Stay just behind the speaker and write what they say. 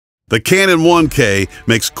The Canon 1K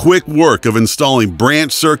makes quick work of installing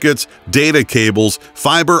branch circuits, data cables,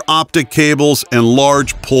 fiber optic cables, and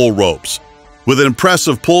large pull ropes. With an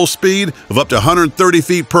impressive pull speed of up to 130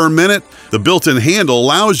 feet per minute, the built-in handle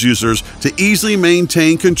allows users to easily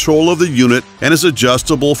maintain control of the unit and is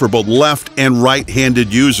adjustable for both left and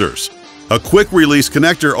right-handed users. A quick-release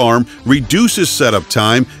connector arm reduces setup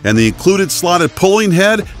time, and the included slotted pulling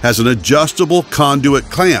head has an adjustable conduit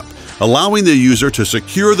clamp, allowing the user to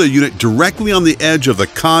secure the unit directly on the edge of the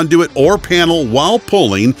conduit or panel while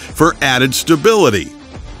pulling for added stability.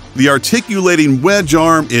 The articulating wedge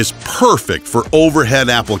arm is perfect for overhead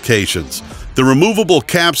applications. The removable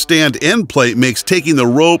capstand end plate makes taking the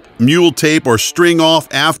rope, mule tape, or string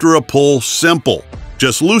off after a pull simple.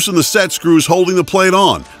 Just loosen the set screws holding the plate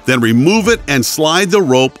on, then remove it and slide the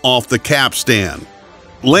rope off the capstand.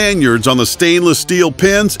 Lanyards on the stainless steel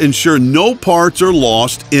pins ensure no parts are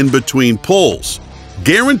lost in between pulls.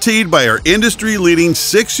 Guaranteed by our industry-leading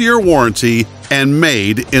 6-year warranty and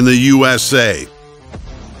made in the USA.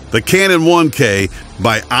 The Canon 1K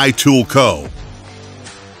by iTool Co.